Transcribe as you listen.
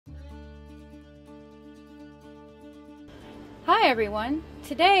Hi everyone,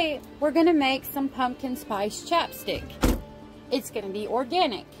 today we're going to make some pumpkin spice chapstick. It's going to be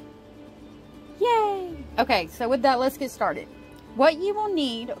organic. Yay! Okay, so with that, let's get started. What you will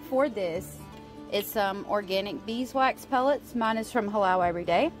need for this is some organic beeswax pellets. Mine is from Hello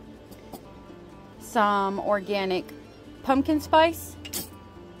Everyday. Some organic pumpkin spice.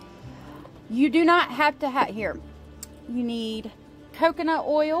 You do not have to have here. You need coconut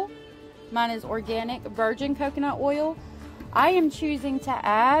oil. Mine is organic virgin coconut oil. I am choosing to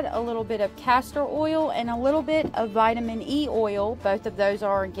add a little bit of castor oil and a little bit of vitamin E oil. Both of those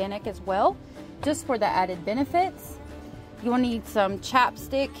are organic as well, just for the added benefits. You will need some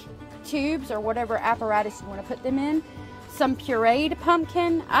chapstick tubes or whatever apparatus you want to put them in. Some pureed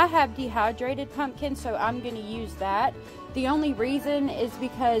pumpkin. I have dehydrated pumpkin, so I'm going to use that. The only reason is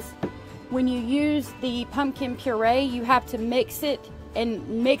because when you use the pumpkin puree, you have to mix it and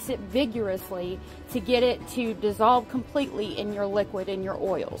mix it vigorously to get it to dissolve completely in your liquid, in your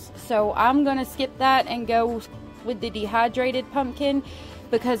oils. So I'm gonna skip that and go with the dehydrated pumpkin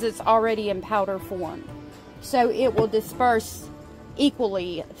because it's already in powder form. So it will disperse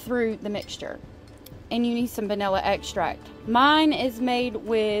equally through the mixture. And you need some vanilla extract. Mine is made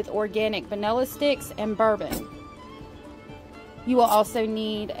with organic vanilla sticks and bourbon. You will also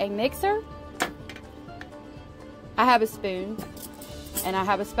need a mixer. I have a spoon. And I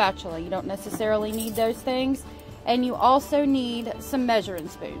have a spatula. You don't necessarily need those things. And you also need some measuring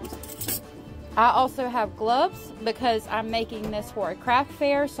spoons. I also have gloves because I'm making this for a craft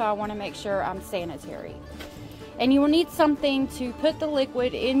fair, so I want to make sure I'm sanitary. And you will need something to put the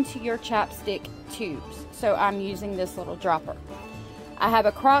liquid into your chapstick tubes. So I'm using this little dropper. I have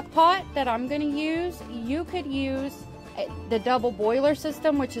a crock pot that I'm going to use. You could use the double boiler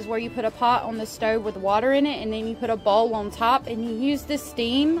system, which is where you put a pot on the stove with water in it and then you put a bowl on top and you use the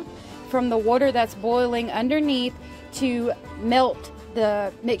steam from the water that's boiling underneath to melt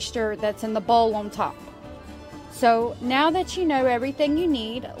the mixture that's in the bowl on top. So now that you know everything you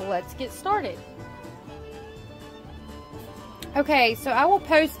need, let's get started. Okay, so I will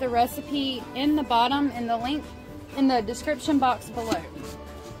post the recipe in the bottom in the link in the description box below.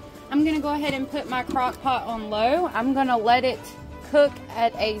 I'm going to go ahead and put my crock pot on low. I'm going to let it cook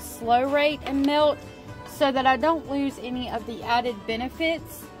at a slow rate and melt so that I don't lose any of the added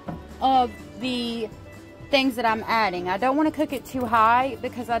benefits of the things that I'm adding. I don't want to cook it too high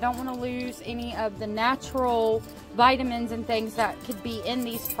because I don't want to lose any of the natural vitamins and things that could be in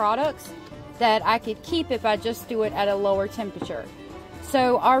these products that I could keep if I just do it at a lower temperature.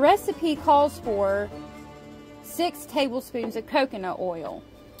 So our recipe calls for 6 tablespoons of coconut oil.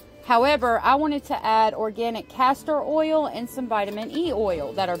 However, I wanted to add organic castor oil and some vitamin E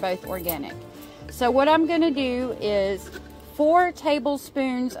oil that are both organic. So what I'm going to do is 4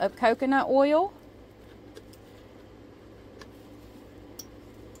 tablespoons of coconut oil.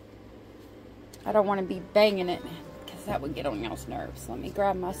 I don't want to be banging it because that would get on y'all's nerves. Let me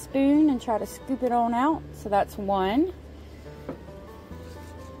grab my spoon and try to scoop it on out. So that's 1.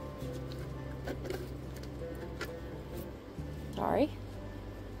 Sorry.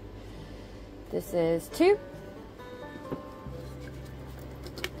 This is 2.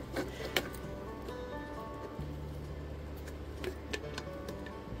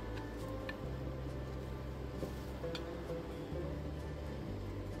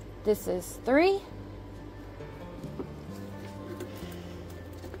 This is 3.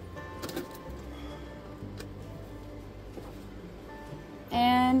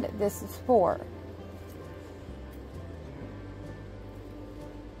 And this is 4.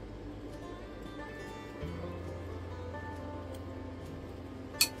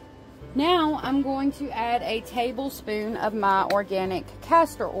 Now I'm going to add a tablespoon of my organic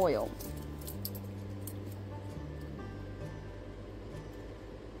castor oil.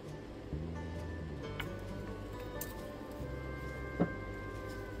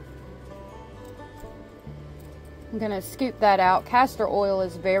 I'm going to scoop that out. Castor oil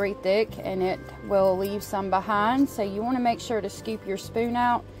is very thick and it will leave some behind, so you want to make sure to scoop your spoon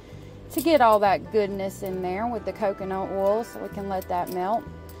out to get all that goodness in there with the coconut oil, so we can let that melt.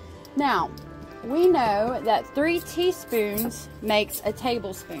 Now, we know that 3 teaspoons makes a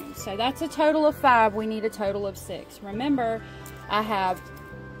tablespoon. So that's a total of 5. We need a total of 6. Remember, I have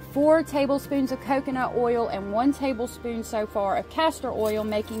 4 tablespoons of coconut oil and 1 tablespoon so far of castor oil,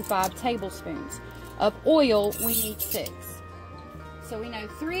 making 5 tablespoons. Of oil, we need 6. So we know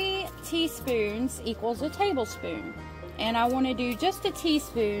 3 teaspoons equals a tablespoon. And I want to do just a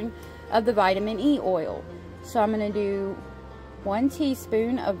teaspoon of the vitamin E oil. So I'm going to do 1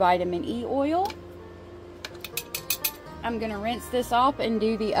 teaspoon of vitamin E oil. I'm going to rinse this off and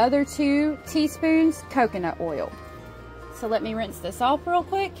do the other 2 teaspoons coconut oil. So let me rinse this off real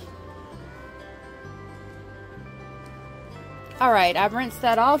quick. Alright, I've rinsed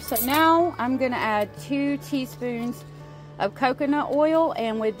that off. So now I'm going to add 2 teaspoons of coconut oil.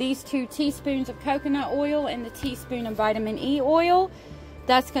 And with these 2 teaspoons of coconut oil and the teaspoon of vitamin E oil,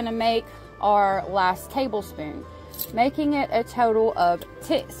 that's going to make our last tablespoon, making it a total of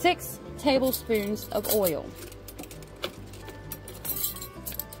 6 tablespoons of oil.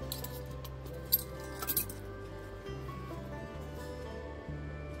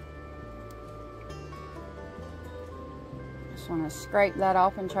 Just want to scrape that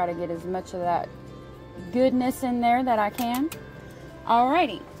off and try to get as much of that goodness in there that I can.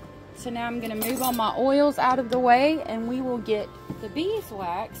 Alrighty, so now I'm going to move all my oils out of the way, and we will get the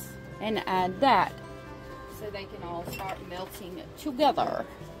beeswax and add that so they can all start melting together.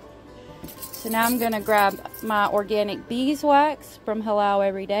 So now I'm going to grab my organic beeswax from Halal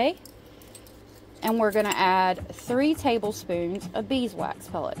Everyday, and we're going to add 3 tablespoons of beeswax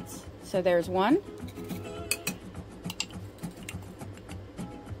pellets. So there's 1,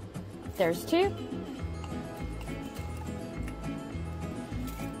 there's 2,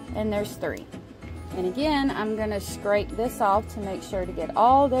 and there's 3. And again, I'm going to scrape this off to make sure to get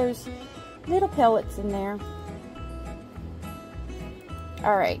all those little pellets in there.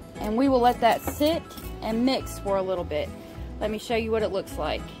 Alright, and we will let that sit and mix for a little bit. Let me show you what it looks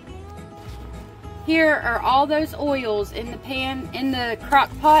like. Here are all those oils in the pan, in the crock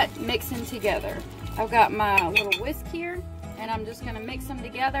pot, mixing together. I've got my little whisk here, and I'm just going to mix them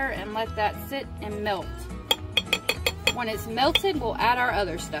together and let that sit and melt. When it's melted, we'll add our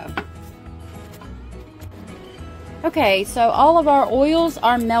other stuff. Okay, so all of our oils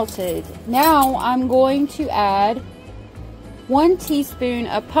are melted. Now I'm going to add 1 teaspoon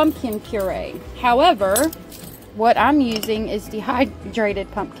of pumpkin puree. However, what I'm using is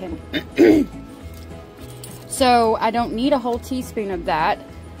dehydrated pumpkin. So I don't need a whole teaspoon of that.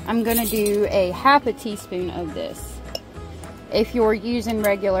 I'm going to do a half a teaspoon of this. If you're using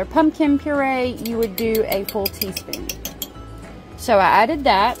regular pumpkin puree, you would do a full teaspoon. So I added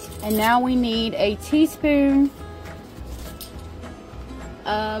that, and now we need a teaspoon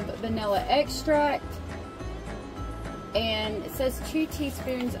of vanilla extract, and it says 2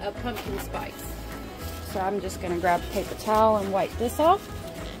 teaspoons of pumpkin spice. So I'm just going to grab a paper towel and wipe this off.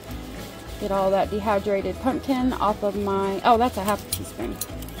 Get all that dehydrated pumpkin off of my, oh, that's a half a teaspoon.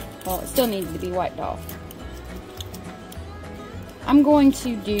 Well, it still needs to be wiped off. I'm going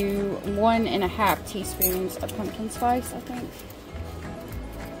to do 1.5 teaspoons of pumpkin spice, I think.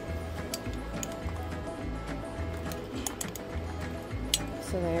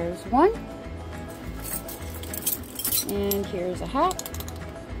 So there's 1, and here's a half.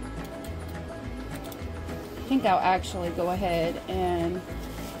 I think I'll actually go ahead and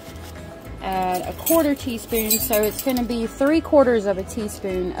add a 1/4 teaspoon, so it's going to be 3/4 of a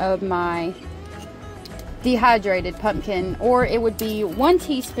teaspoon of my dehydrated pumpkin, or it would be 1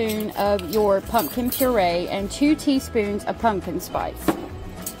 teaspoon of your pumpkin puree and 2 teaspoons of pumpkin spice.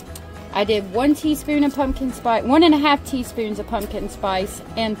 I did 1 teaspoon of pumpkin spice, 1.5 teaspoons of pumpkin spice,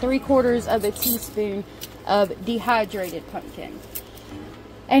 and 3/4 of a teaspoon of dehydrated pumpkin.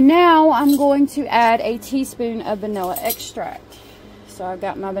 And now I'm going to add a teaspoon of vanilla extract. So I've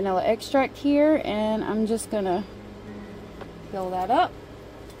got my vanilla extract here, and I'm just gonna fill that up,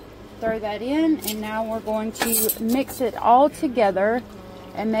 throw that in, and now we're going to mix it all together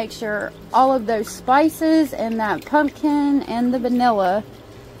and make sure all of those spices and that pumpkin and the vanilla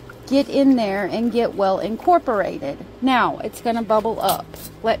get in there and get well incorporated. Now it's going to bubble up.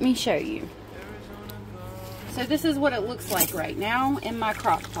 Let me show you. So this is what it looks like right now in my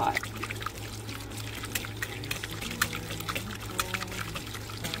crock pot.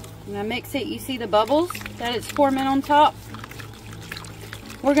 When I mix it, you see the bubbles that it's forming on top?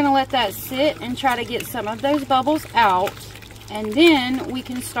 We're going to let that sit and try to get some of those bubbles out, and then we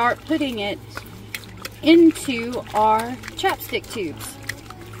can start putting it into our chapstick tubes.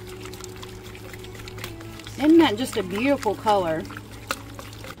 Isn't that just a beautiful color?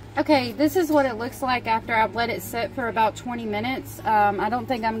 Okay, this is what it looks like after I've let it sit for about 20 minutes. I don't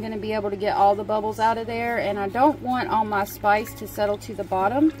think I'm going to be able to get all the bubbles out of there, and I don't want all my spice to settle to the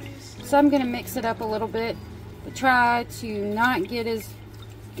bottom. So I'm going to mix it up a little bit to try to not get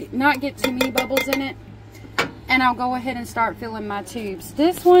too many bubbles in it. And I'll go ahead and start filling my tubes.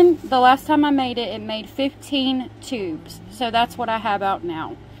 This one, the last time I made it, it made 15 tubes. So that's what I have out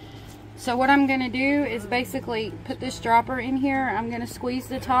now. So what I'm going to do is basically put this dropper in here. I'm going to squeeze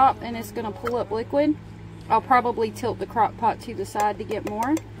the top, and it's going to pull up liquid. I'll probably tilt the crock pot to the side to get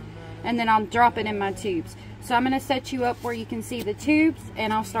more. And then I'll drop it in my tubes. So I'm going to set you up where you can see the tubes,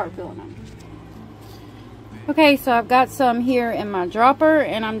 and I'll start filling them. Okay, so I've got some here in my dropper,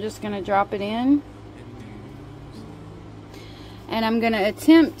 and I'm just going to drop it in. And I'm going to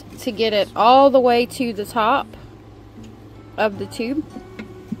attempt to get it all the way to the top of the tube.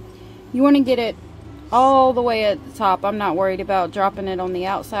 You want to get it all the way at the top. I'm not worried about dropping it on the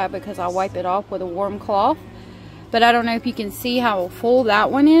outside because I'll wipe it off with a warm cloth. But I don't know if you can see how full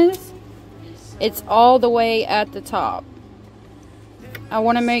that one is. It's all the way at the top. I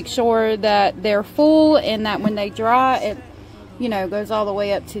want to make sure that they're full and that when they dry, it, you know, goes all the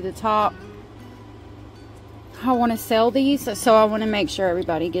way up to the top. I want to sell these, so I want to make sure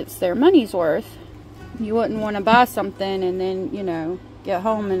everybody gets their money's worth. You wouldn't want to buy something and then, you know, get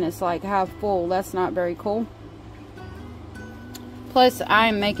home and it's like half full. That's not very cool. Plus,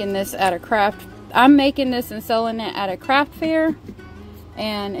 I'm making this at a craft. I'm making this and selling it at a craft fair.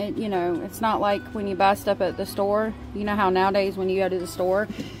 And it, you know, it's not like when you buy stuff at the store. You know how nowadays when you go to the store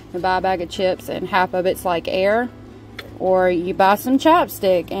and buy a bag of chips and half of it's like air, or you buy some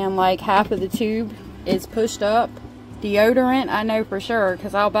chapstick and like half of the tube is pushed up. Deodorant, I know for sure,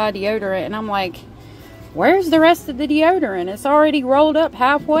 because I'll buy deodorant and I'm like, where's the rest of the deodorant? It's already rolled up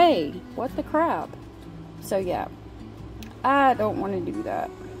halfway. What the crap? So yeah, I don't want to do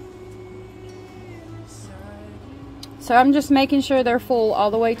that. So I'm just making sure they're full all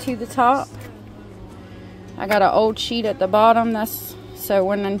the way to the top. I got an old sheet at the bottom. That's so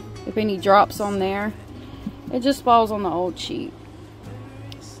when if any drops on there, it just falls on the old sheet.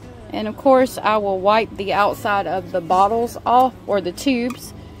 And of course, I will wipe the outside of the bottles off, or the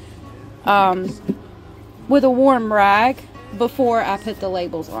tubes, with a warm rag before I put the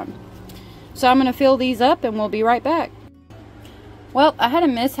labels on. So I'm going to fill these up and we'll be right back. Well, I had a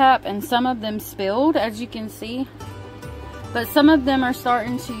mishap and some of them spilled, as you can see. But some of them are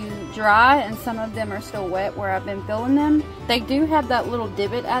starting to dry and some of them are still wet where I've been filling them. They do have that little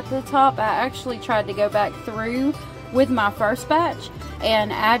divot at the top. I actually tried to go back through with my first batch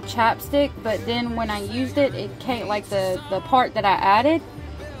and add chapstick, but then when I used it, it came, like the part that I added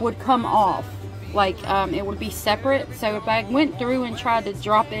would come off. Like it would be separate. So if I went through and tried to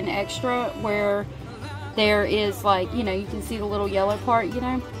drop in extra where there is, like, you know, you can see the little yellow part, you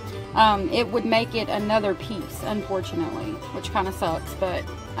know, it would make it another piece, unfortunately, which kind of sucks, but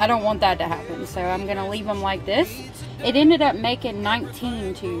I don't want that to happen, so I'm going to leave them like this. It ended up making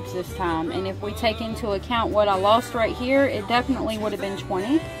 19 tubes this time, and if we take into account what I lost right here, it definitely would have been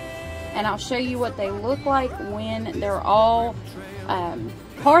 20. And I'll show you what they look like when they're all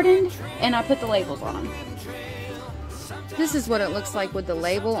hardened and I put the labels on them. This is what it looks like with the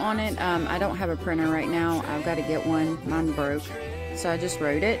label on it. I don't have a printer right now. I've got to get one. Mine broke, so I just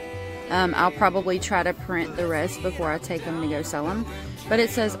wrote it. I'll probably try to print the rest before I take them to go sell them. But it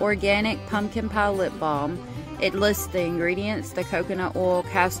says organic pumpkin pie lip balm. It lists the ingredients: the coconut oil,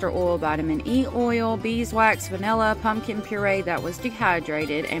 castor oil, vitamin E oil, beeswax, vanilla, pumpkin puree that was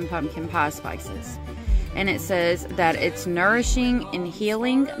dehydrated, and pumpkin pie spices. And it says that it's nourishing and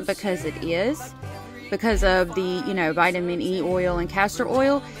healing, because it is. Because of the, you know, vitamin E oil and castor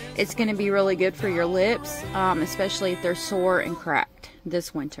oil, it's going to be really good for your lips, especially if they're sore and cracked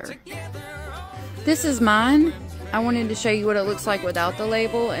this winter. This is mine. I wanted to show you what it looks like without the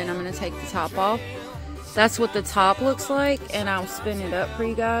label, and I'm going to take the top off. That's what the top looks like, and I'll spin it up for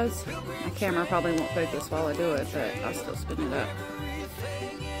you guys. My camera probably won't focus while I do it, but I'll still spin it up.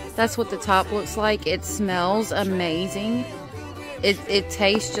 That's what the top looks like. It smells amazing. It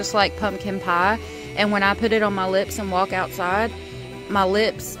tastes just like pumpkin pie. And when I put it on my lips and walk outside, my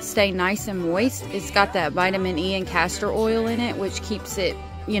lips stay nice and moist. It's got that vitamin E and castor oil in it, which keeps it,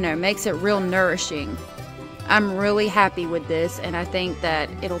 you know, makes it real nourishing. I'm really happy with this, and I think that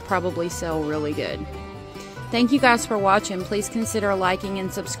it'll probably sell really good. Thank you guys for watching. Please consider liking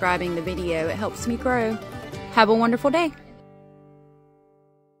and subscribing the video. It helps me grow. Have a wonderful day.